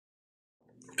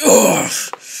Ugh.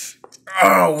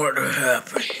 Oh, what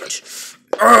happened?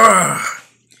 Ugh.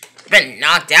 Been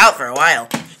knocked out for a while.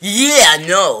 Yeah,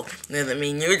 no. I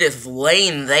mean, you're just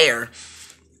laying there.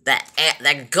 That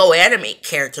GoAnimate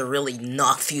character really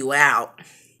knocks you out.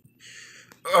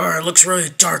 It looks really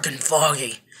dark and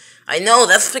foggy. I know,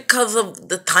 that's because of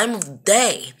the time of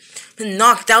day. Been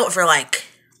knocked out for like,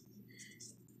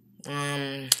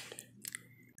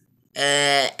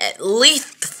 at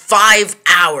least 5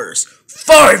 hours.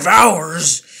 5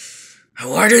 hours?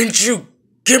 Why didn't you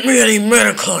give me any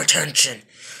medical attention?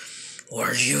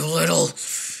 Were you little...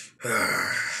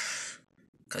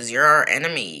 Cause you're our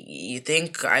enemy. You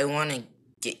think I wanna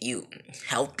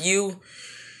help you?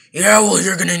 Yeah, well,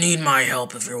 you're gonna need my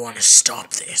help if you want to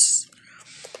stop this.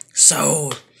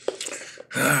 So,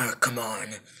 come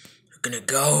on. We're gonna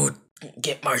go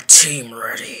get my team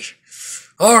ready.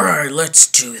 Alright, let's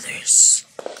do this.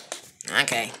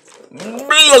 Okay. Man,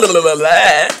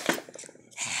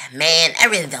 I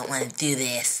really don't want to do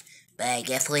this, but I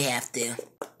guess we have to.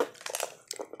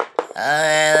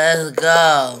 Let's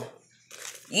go.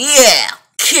 Yeah,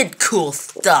 Kid Cool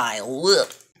style.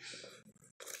 Look.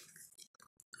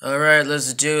 Alright,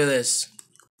 let's do this.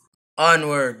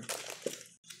 Onward.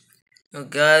 Oh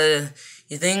god,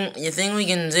 you think we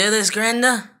can do this,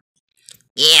 Granda?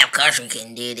 Yeah, of course we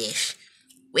can do this.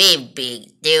 We'd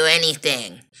do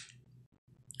anything.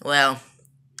 Well,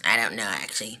 I don't know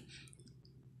actually.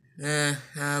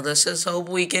 Let's just hope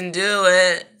we can do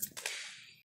it.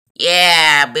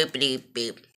 Yeah, boopity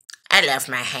boop. I love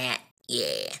my hat.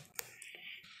 Yeah.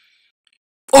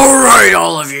 Alright,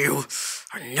 all of you.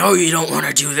 I know you don't want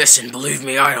to do this, and believe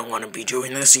me, I don't want to be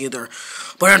doing this either.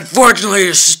 But unfortunately,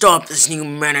 to stop this new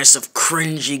menace of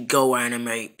cringy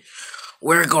GoAnimate,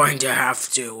 we're going to have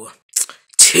to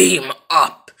team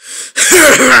up.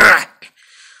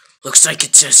 Looks like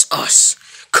it's just us.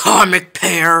 Comic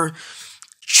Pair,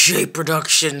 J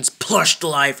Productions, Plush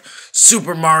Life,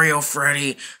 Super Mario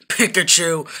Freddy,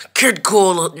 Pikachu, Kid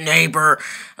Cool Neighbor,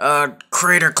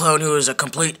 Creator Clone who is a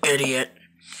complete idiot,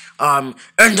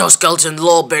 Endoskeleton,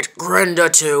 Lolbit, Grenda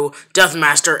 2,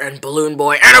 Deathmaster, and Balloon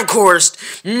Boy, and of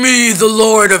course, me, the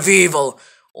Lord of Evil.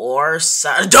 Or,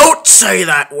 don't say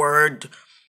that word!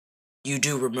 You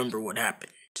do remember what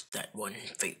happened that one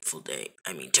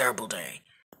terrible day.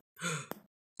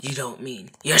 You don't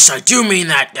mean... Yes, I do mean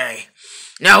that day.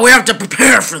 Now we have to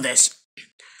prepare for this.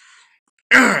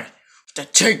 To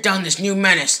take down this new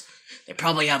menace. They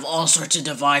probably have all sorts of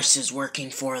devices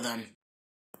working for them.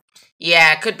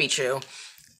 Yeah, it could be true.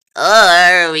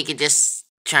 Or we could just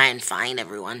try and find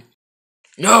everyone.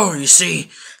 No, you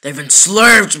see, they've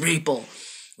enslaved people.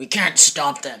 We can't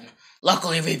stop them.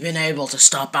 Luckily, we've been able to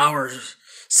stop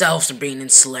ourselves from being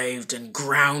enslaved and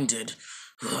grounded.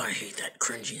 Oh, I hate that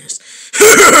cringiness.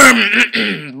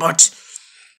 But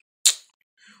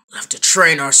we'll have to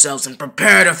train ourselves and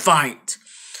prepare to fight.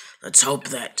 Let's hope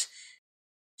that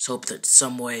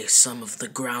some way some of the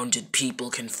grounded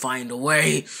people can find a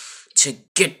way to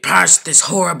get past this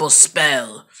horrible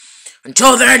spell.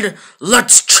 Until then,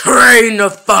 let's train to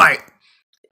fight.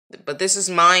 But this is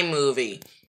my movie.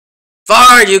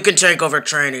 Fine, you can take over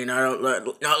training. Not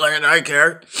like I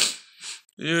care.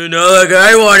 You know, like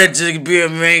I wanted to be a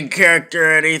main character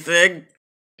or anything.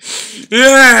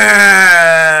 Yeah.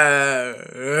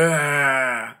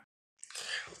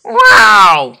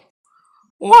 Wow.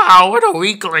 Wow, what a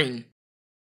weakling.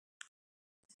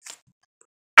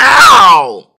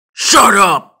 Ow! Shut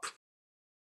up!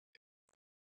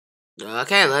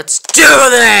 Okay, let's do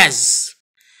this!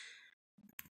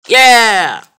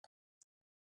 Yeah!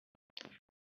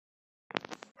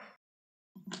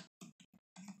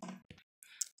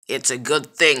 It's a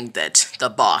good thing that the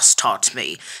boss taught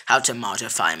me how to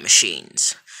modify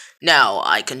machines. Now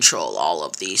I control all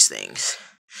of these things.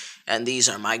 And these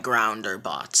are my grounder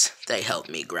bots. They help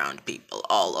me ground people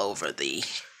all over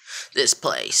this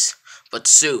place. But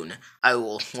soon,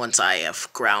 once I have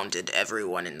grounded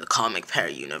everyone in the Comic Pair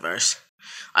universe,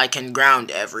 I can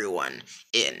ground everyone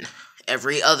in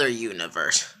every other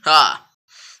universe. Ha!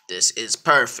 This is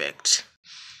perfect.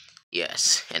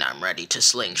 Yes, and I'm ready to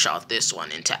slingshot this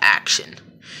one into action,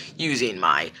 using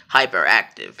my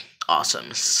hyperactive,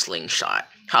 awesome slingshot.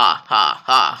 Ha ha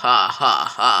ha ha ha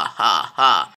ha ha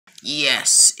ha.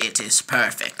 Yes, it is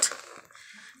perfect.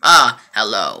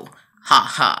 Hello. Ha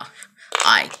ha.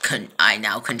 I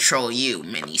now control you,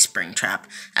 Mini Springtrap,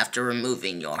 after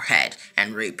removing your head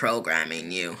and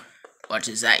reprogramming you. What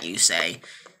is that you say?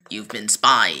 You've been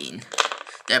spying.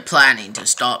 They're planning to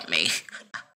stop me.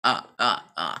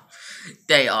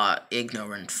 They are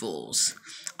ignorant fools.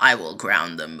 I will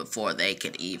ground them before they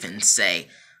could even say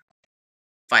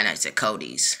Finite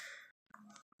Cody's.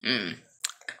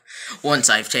 Once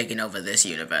I've taken over this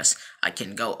universe, I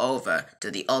can go over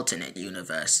to the alternate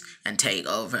universe and take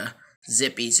over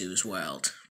Zippy Zoo's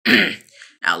world.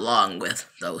 Along with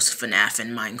those FNAF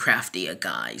and Minecraftia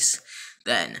guys.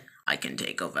 Then I can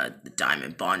take over the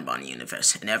Diamond Bonbon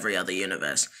universe and every other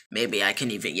universe. Maybe I can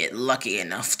even get lucky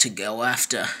enough to go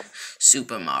after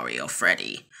Super Mario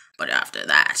Freddy. But after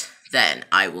that, then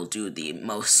I will do the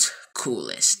most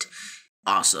coolest,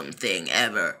 awesome thing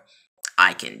ever.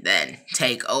 I can then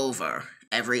take over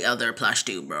every other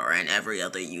PlushTuber and every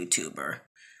other YouTuber.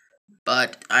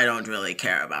 But I don't really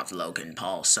care about Logan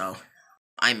Paul, so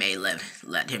I may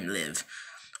let him live.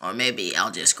 Or maybe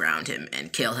I'll just ground him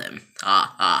and kill him.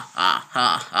 Ha ha ha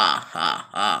ha ha ha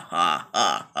ha ha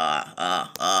ha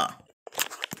ha ha.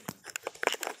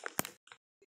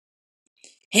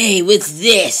 Hey, what's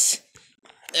this?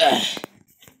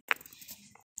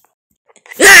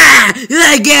 Ah!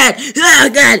 Oh god! Oh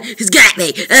god! It's got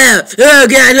me! Oh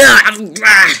god! No!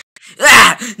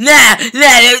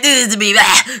 Don't do this to me!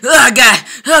 Oh god!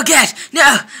 Oh god!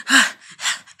 No!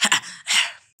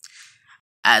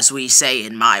 As we say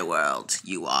in my world,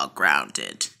 you are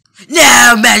grounded.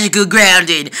 No! Magical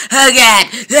grounded! Oh god!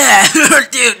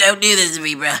 Dude, don't do this to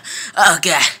me, bro! Oh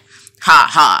god! Ha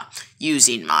ha!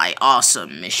 Using my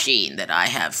awesome machine that I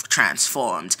have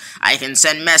transformed, I can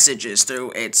send messages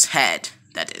through its head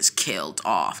that is killed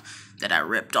off, that I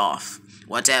ripped off,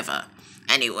 whatever.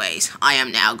 Anyways, I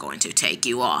am now going to take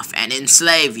you off and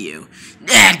enslave you.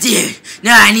 Nah, dude!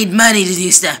 No, I need money to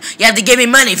do stuff. You have to give me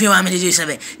money if you want me to do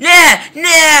something. No!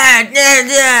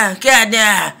 God,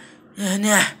 no!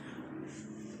 No.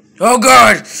 Oh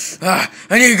god!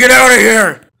 I need to get out of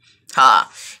here! Ha!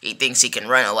 He thinks he can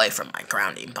run away from my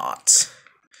grounding bots.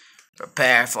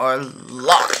 Prepare for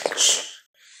launch.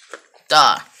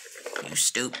 Duh. You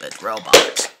stupid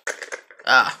robot.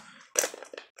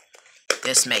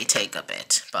 This may take a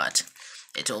bit, but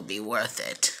it'll be worth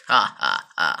it. Ha ha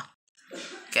ha.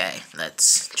 Okay,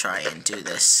 let's try and do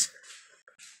this.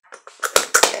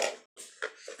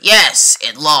 Yes,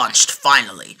 it launched,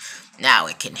 finally. Now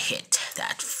it can hit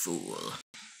that fool.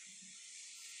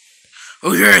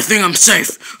 Okay, I think I'm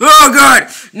safe. Oh god!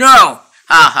 No! Ha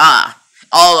ha.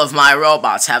 All of my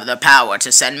robots have the power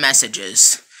to send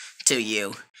messages to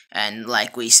you. And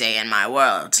like we say in my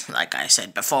world, like I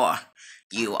said before,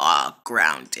 you are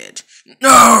grounded.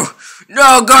 No!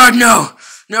 No, God, no!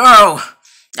 No!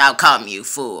 Now come, you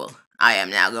fool. I am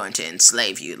now going to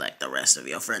enslave you like the rest of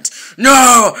your friends.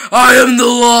 No! I am the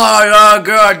law! Oh,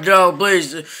 God, no,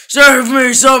 please. Save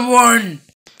me, someone!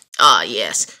 Ah,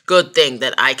 yes. Good thing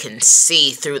that I can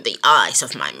see through the eyes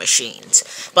of my machines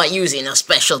by using a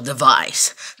special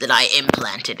device that I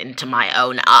implanted into my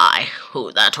own eye.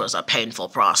 Ooh, that was a painful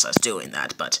process doing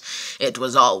that, but it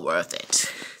was all worth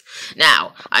it.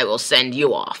 Now, I will send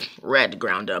you off, Red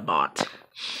Grounder Bot.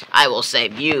 I will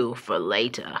save you for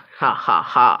later. Ha ha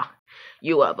ha.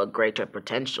 You have a greater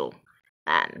potential.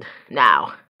 And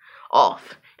now,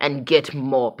 off and get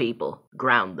more people,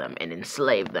 ground them and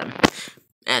enslave them.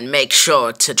 And make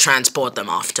sure to transport them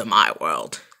off to my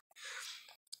world.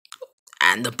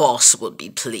 And the boss will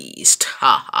be pleased.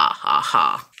 Ha ha ha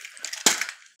ha.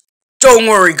 Don't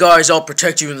worry, guys, I'll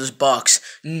protect you in this box.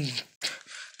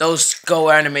 Those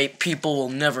GoAnimate people will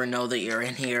never know that you're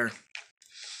in here.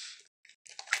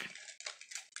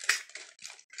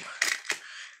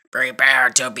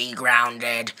 Prepare to be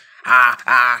grounded. Ha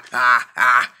ha ha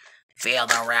ha. Feel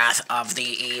the wrath of the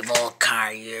evil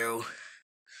Caillou.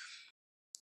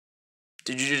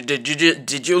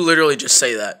 Did you literally just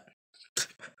say that?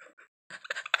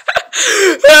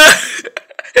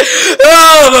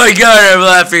 Oh my god, I'm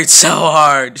laughing so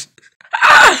hard.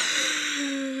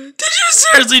 Did you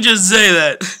seriously just say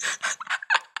that?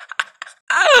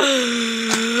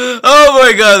 Oh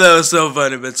my god, that was so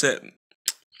funny, that's it.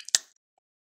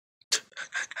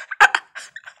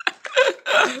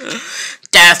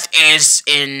 Death is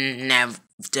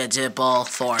inevitable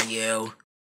for you.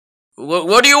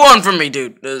 What do you want from me,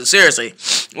 dude? Seriously,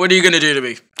 what are you gonna do to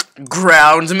me?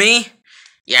 Ground me?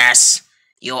 Yes,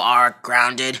 you are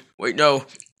grounded. Wait, no.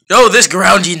 No, this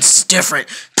grounding's different.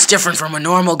 It's different from a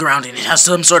normal grounding. It has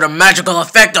some sort of magical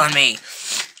effect on me.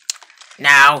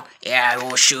 Now, yeah, I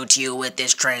will shoot you with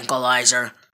this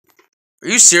tranquilizer. Are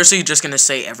you seriously just gonna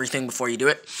say everything before you do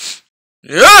it?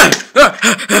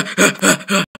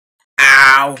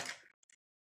 Ow.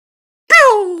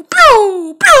 Pew,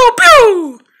 pew, pew,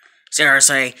 pew.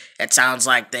 Seriously, it sounds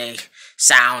like the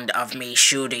sound of me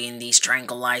shooting these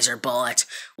tranquilizer bullets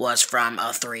was from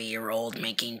a 3-year-old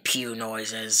making pew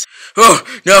noises. Oh,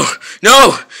 no,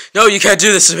 no, no, you can't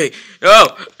do this to me.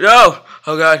 No, no,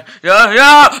 oh god, no,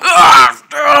 no.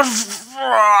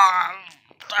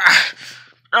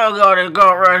 Oh god, it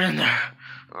got right in there.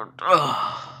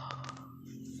 Ugh.